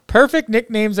Perfect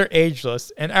nicknames are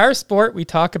ageless. In our sport, we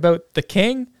talk about the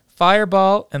King,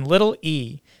 Fireball, and Little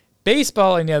E.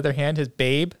 Baseball, on the other hand, has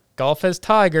Babe, golf has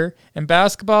Tiger, and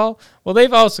basketball, well,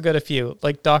 they've also got a few,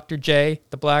 like Dr. J,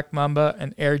 the Black Mamba,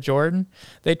 and Air Jordan.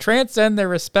 They transcend their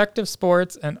respective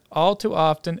sports and all too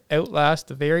often outlast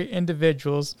the very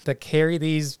individuals that carry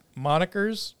these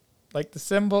monikers, like the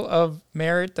symbol of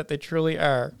merit that they truly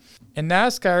are. In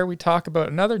NASCAR, we talk about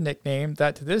another nickname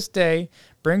that to this day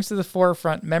brings to the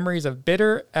forefront memories of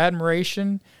bitter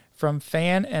admiration from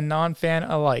fan and non-fan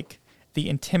alike, the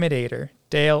Intimidator,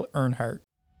 Dale Earnhardt.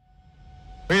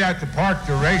 We had to park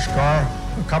the race car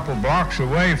a couple blocks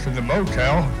away from the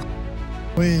motel.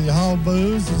 We hauled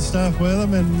booze and stuff with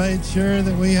them and made sure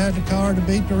that we had the car to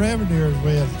beat the Revenuers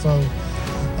with. So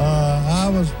I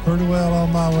was pretty well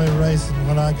on my way racing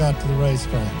when I got to the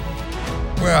racetrack.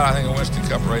 Well, I think a Winston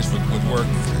Cup race would work,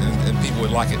 and people would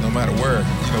like it no matter where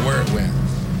it went,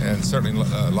 and certainly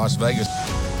Las Vegas.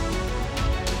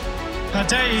 I'll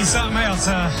tell you something else.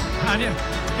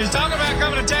 He's talking about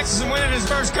coming to Texas and winning his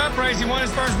first Cup race. He won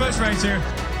his first Busch race here.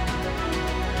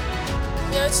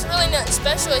 You know, it's really nothing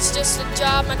special. It's just a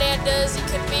job my dad does. He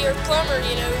could be a plumber,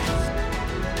 you know.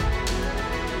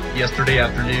 Yesterday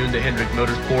afternoon, the Hendrick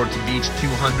Motorsports Beach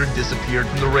 200 disappeared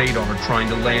from the radar trying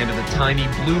to land at the tiny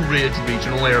Blue Ridge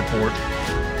Regional Airport.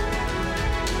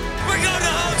 We're going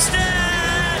to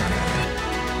Homestead!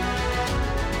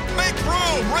 Make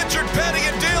room! Richard Petty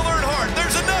and Dale Earnhardt.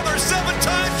 There's another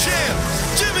 7-time champ.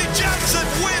 Jimmy Johnson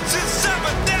wins his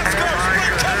 7th NASCAR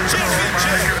Sprint Cup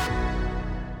championship.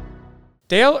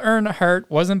 Dale Earnhardt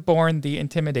wasn't born the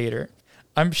Intimidator.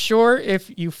 I'm sure if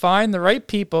you find the right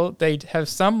people, they'd have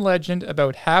some legend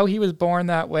about how he was born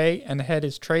that way and had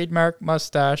his trademark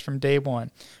mustache from day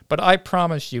one. But I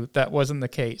promise you that wasn't the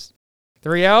case.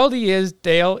 The reality is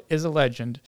Dale is a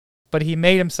legend, but he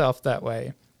made himself that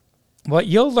way. What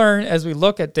you'll learn as we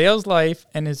look at Dale's life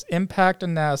and his impact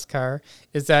on NASCAR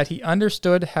is that he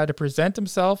understood how to present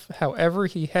himself however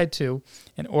he had to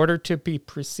in order to be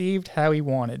perceived how he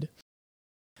wanted.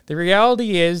 The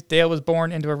reality is Dale was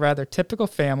born into a rather typical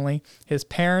family. His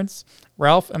parents,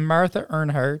 Ralph and Martha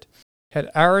Earnhardt, had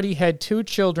already had 2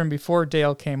 children before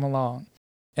Dale came along,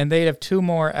 and they'd have 2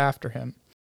 more after him.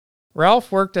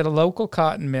 Ralph worked at a local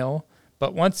cotton mill,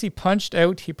 but once he punched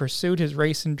out, he pursued his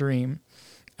racing dream.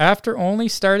 After only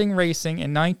starting racing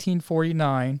in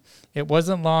 1949, it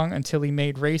wasn't long until he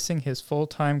made racing his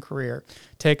full-time career,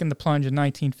 taking the plunge in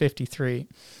 1953.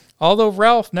 Although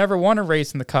Ralph never won a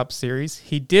race in the Cup Series,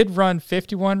 he did run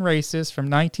 51 races from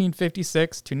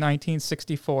 1956 to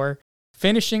 1964,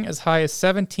 finishing as high as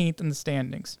 17th in the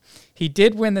standings. He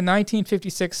did win the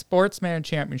 1956 Sportsman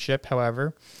Championship,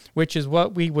 however, which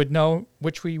we would now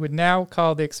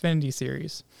call the Xfinity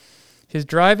Series. His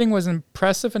driving was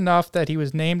impressive enough that he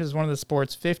was named as one of the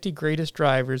sport's 50 greatest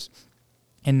drivers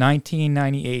in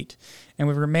 1998, and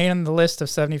would remain on the list of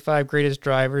 75 greatest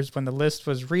drivers when the list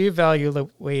was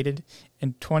reevaluated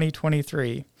in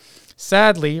 2023.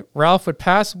 Sadly, Ralph would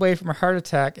pass away from a heart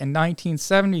attack in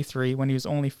 1973 when he was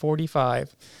only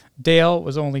 45. Dale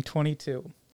was only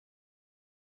 22.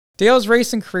 Dale's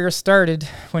racing career started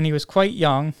when he was quite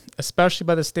young, especially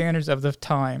by the standards of the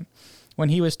time. When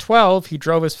he was 12, he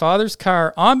drove his father's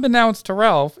car, unbeknownst to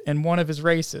Ralph, in one of his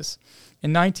races.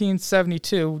 In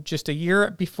 1972, just a year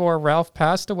before Ralph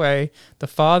passed away, the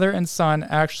father and son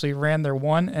actually ran their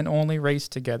one and only race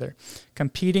together,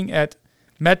 competing at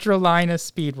Metrolina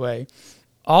Speedway.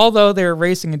 Although they were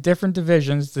racing in different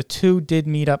divisions, the two did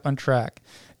meet up on track.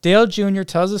 Dale Jr.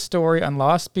 tells the story on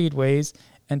Lost Speedways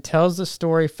and tells the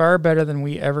story far better than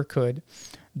we ever could.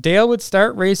 Dale would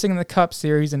start racing in the Cup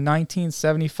Series in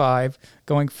 1975,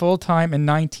 going full-time in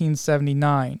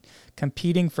 1979,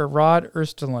 competing for Rod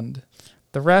Österlund.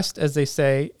 The rest, as they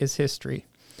say, is history.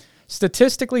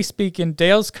 Statistically speaking,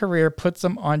 Dale's career puts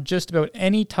him on just about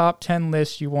any top 10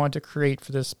 list you want to create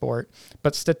for this sport,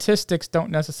 but statistics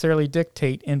don't necessarily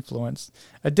dictate influence.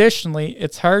 Additionally,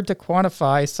 it's hard to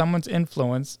quantify someone's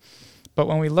influence, but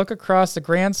when we look across the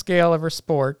grand scale of our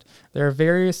sport, there are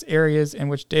various areas in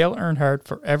which Dale Earnhardt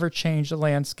forever changed the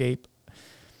landscape.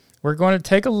 We're going to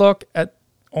take a look at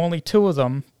only 2 of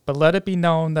them, but let it be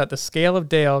known that the scale of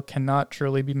Dale cannot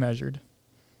truly be measured.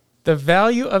 The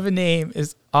value of a name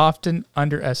is often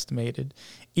underestimated,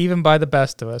 even by the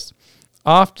best of us.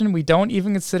 Often we don't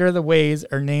even consider the ways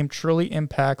our name truly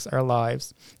impacts our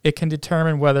lives. It can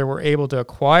determine whether we're able to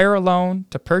acquire a loan,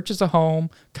 to purchase a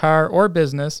home, car, or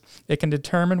business. It can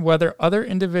determine whether other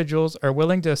individuals are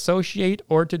willing to associate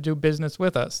or to do business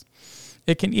with us.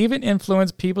 It can even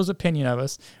influence people's opinion of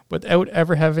us without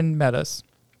ever having met us.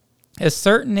 As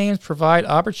certain names provide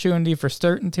opportunity for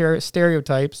certain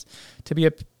stereotypes to be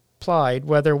applied,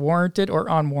 whether warranted or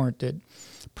unwarranted.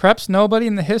 Perhaps nobody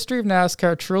in the history of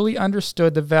NASCAR truly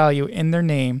understood the value in their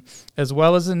name, as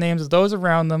well as the names of those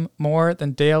around them, more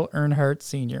than Dale Earnhardt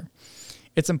Sr.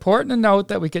 It's important to note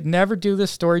that we could never do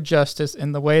this story justice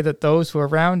in the way that those who are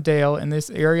around Dale in this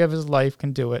area of his life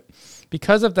can do it.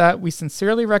 Because of that, we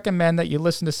sincerely recommend that you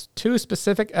listen to 2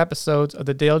 specific episodes of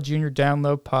the Dale Jr.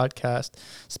 Download podcast,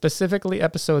 specifically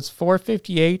episodes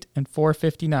 458 and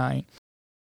 459.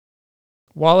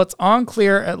 While it's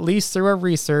unclear, at least through our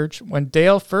research, when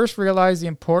Dale first realized the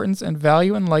importance and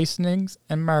value in licensing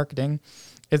and marketing,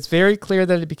 it's very clear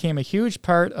that it became a huge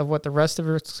part of what the rest of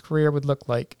his career would look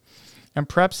like, and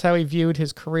perhaps how he viewed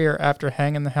his career after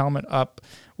hanging the helmet up.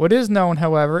 What is known,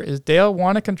 however, is Dale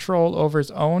wanted control over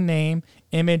his own name,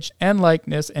 image, and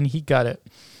likeness, and he got it.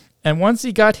 And once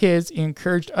he got his, he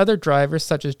encouraged other drivers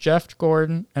such as Jeff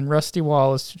Gordon and Rusty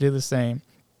Wallace to do the same.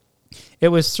 It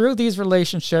was through these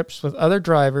relationships with other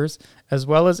drivers, as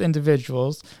well as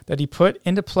individuals, that he put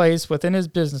into place within his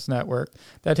business network,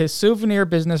 that his souvenir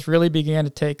business really began to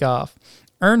take off.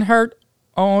 Earnhardt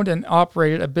owned and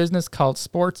operated a business called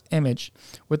Sports Image,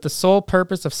 with the sole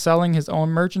purpose of selling his own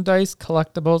merchandise,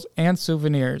 collectibles, and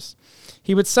souvenirs.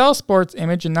 He would sell Sports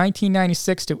Image in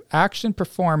 1996 to Action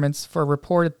Performance for a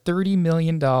reported $30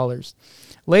 million.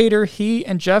 Later, he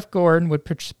and Jeff Gordon would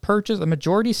purchase a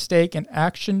majority stake in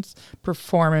Action's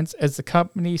Performance as the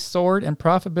company soared in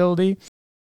profitability.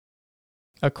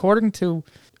 According to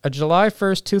a July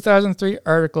 1st, 2003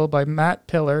 article by Matt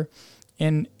Pillar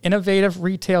in Innovative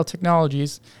Retail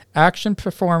Technologies, Action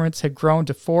Performance had grown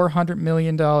to $400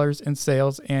 million in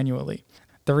sales annually.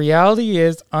 The reality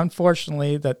is,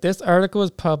 unfortunately, that this article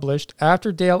was published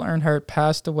after Dale Earnhardt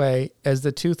passed away as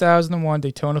the 2001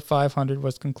 Daytona 500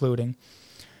 was concluding.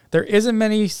 There isn't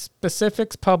many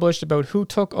specifics published about who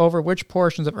took over which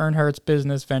portions of Earnhardt's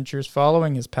business ventures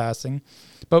following his passing,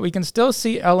 but we can still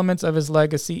see elements of his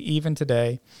legacy even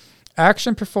today.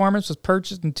 Action Performance was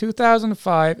purchased in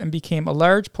 2005 and became a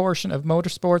large portion of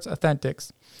Motorsports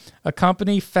Authentics, a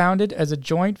company founded as a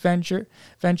joint venture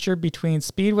between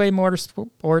Speedway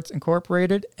Motorsports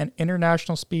Incorporated and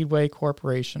International Speedway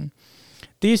Corporation.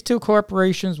 These 2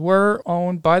 corporations were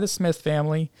owned by the Smith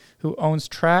family, who owns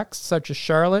tracks such as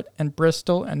Charlotte and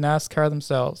Bristol and NASCAR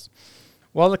themselves.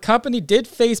 While the company did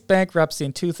face bankruptcy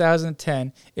in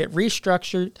 2010, it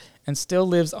restructured and still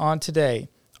lives on today,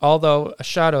 although a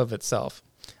shadow of itself.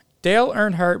 Dale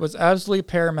Earnhardt was absolutely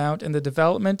paramount in the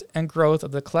development and growth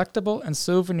of the collectible and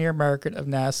souvenir market of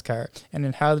NASCAR, and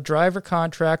in how the driver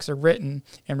contracts are written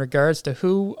in regards to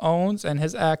who owns and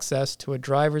has access to a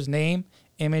driver's name,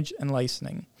 image, and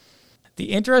licensing.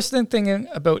 The interesting thing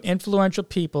about influential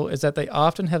people is that they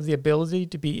often have the ability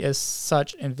to be as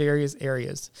such in various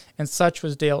areas, and such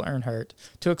was Dale Earnhardt.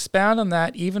 To expound on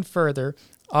that even further,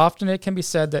 often it can be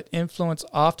said that influence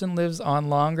often lives on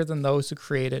longer than those who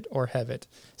create it or have it.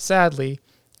 Sadly,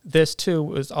 this too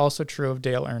was also true of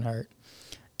Dale Earnhardt.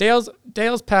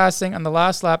 Dale's passing on the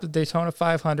last lap of the Daytona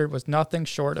 500 was nothing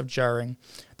short of jarring.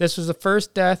 This was the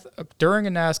first death during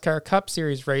a NASCAR Cup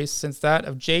Series race since that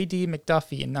of J.D.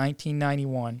 McDuffie in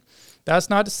 1991. That's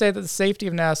not to say that the safety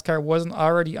of NASCAR wasn't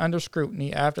already under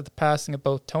scrutiny after the passing of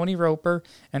both Tony Roper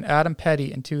and Adam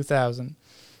Petty in 2000.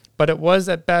 But it was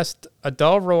at best a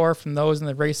dull roar from those in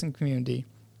the racing community.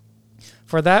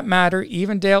 For that matter,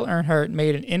 even Dale Earnhardt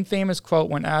made an infamous quote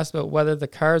when asked about whether the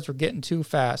cars were getting too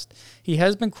fast. He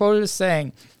has been quoted as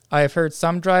saying, "I have heard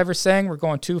some drivers saying we're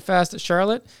going too fast at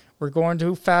Charlotte, we're going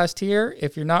too fast here.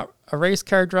 If you're not a race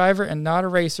car driver and not a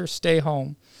racer, stay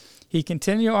home." He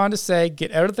continued on to say,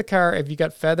 "Get out of the car if you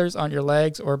got feathers on your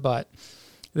legs or butt."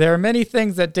 There are many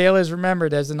things that Dale is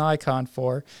remembered as an icon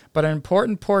for, but an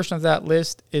important portion of that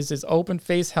list is his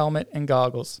open-face helmet and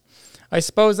goggles. I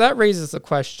suppose that raises the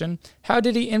question, how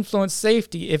did he influence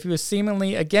safety if he was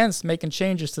seemingly against making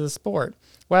changes to the sport?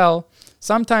 Well,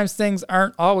 sometimes things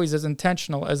aren't always as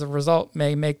intentional as the result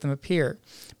may make them appear.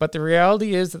 But the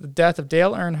reality is that the death of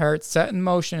Dale Earnhardt set in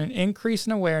motion an increase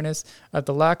in awareness of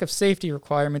the lack of safety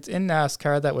requirements in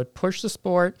NASCAR that would push the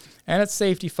sport and its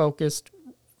safety focus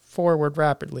forward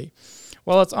rapidly.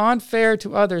 While it's unfair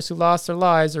to others who lost their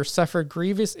lives or suffered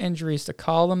grievous injuries to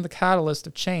call them the catalyst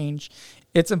of change,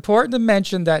 it's important to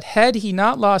mention that had he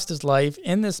not lost his life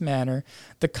in this manner,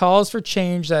 the calls for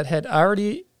change that had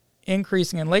already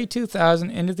increasing in late 2000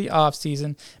 into the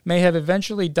off-season may have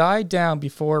eventually died down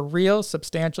before real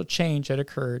substantial change had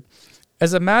occurred.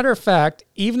 As a matter of fact,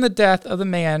 even the death of the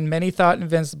man many thought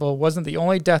invincible wasn't the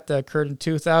only death that occurred in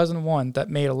 2001 that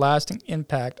made a lasting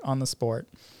impact on the sport.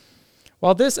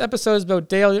 While this episode is about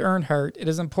Dale Earnhardt, it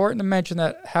is important to mention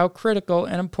that how critical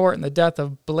and important the death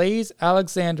of Blaze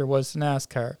Alexander was to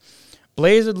NASCAR.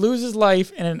 Blaze would lose his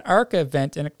life in an ARCA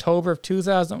event in October of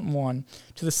 2001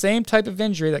 to the same type of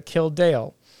injury that killed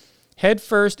Dale. Head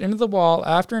first into the wall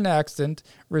after an accident,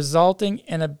 resulting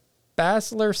in a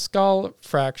basilar skull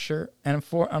fracture and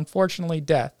unfortunately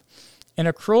death. In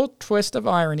a cruel twist of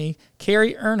irony,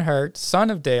 Kerry Earnhardt, son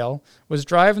of Dale, was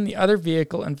driving the other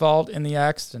vehicle involved in the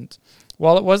accident.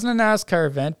 While it wasn't a NASCAR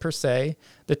event per se,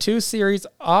 the two series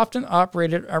often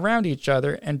operated around each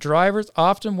other, and drivers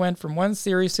often went from one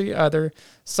series to the other,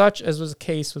 such as was the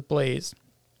case with Blaze.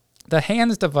 The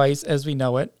HANDS device, as we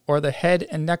know it, or the head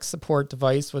and neck support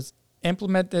device, was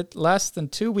implemented less than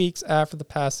 2 weeks after the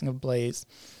passing of Blaze.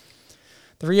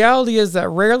 The reality is that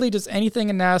rarely does anything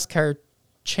in NASCAR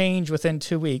change within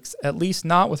 2 weeks, at least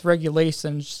not with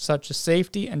regulations such as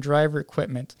safety and driver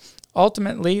equipment.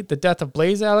 Ultimately, the death of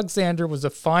Blaze Alexander was the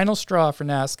final straw for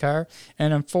NASCAR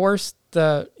and enforced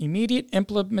the immediate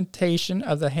implementation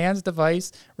of the HANDS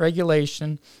device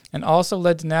regulation, and also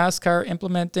led to NASCAR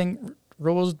implementing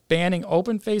rules banning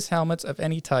open-face helmets of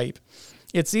any type.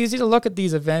 It's easy to look at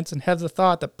these events and have the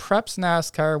thought that perhaps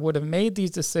NASCAR would have made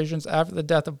these decisions after the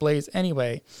death of Blaze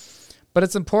anyway, but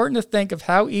it's important to think of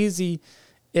how easy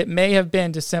it may have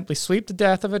been to simply sweep the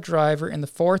death of a driver in the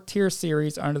fourth-tier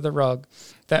series under the rug.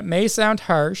 That may sound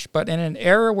harsh, but in an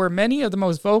era where many of the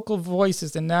most vocal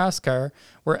voices in NASCAR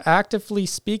were actively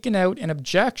speaking out in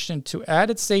objection to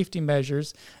added safety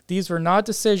measures, these were not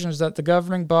decisions that the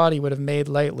governing body would have made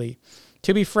lightly.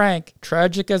 To be frank,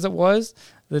 tragic as it was,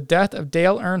 the death of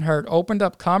Dale Earnhardt opened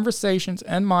up conversations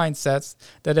and mindsets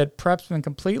that had perhaps been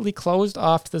completely closed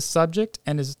off to the subject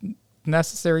and its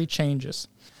necessary changes.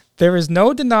 There is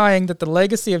no denying that the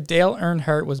legacy of Dale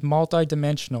Earnhardt was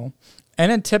multidimensional,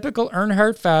 and in typical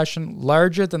Earnhardt fashion,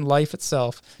 larger than life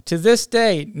itself. To this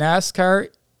day, NASCAR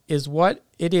is what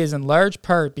it is in large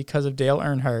part because of Dale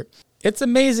Earnhardt. It's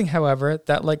amazing, however,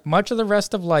 that like much of the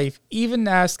rest of life, even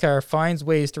NASCAR finds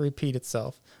ways to repeat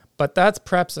itself. But that's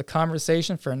perhaps a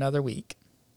conversation for another week.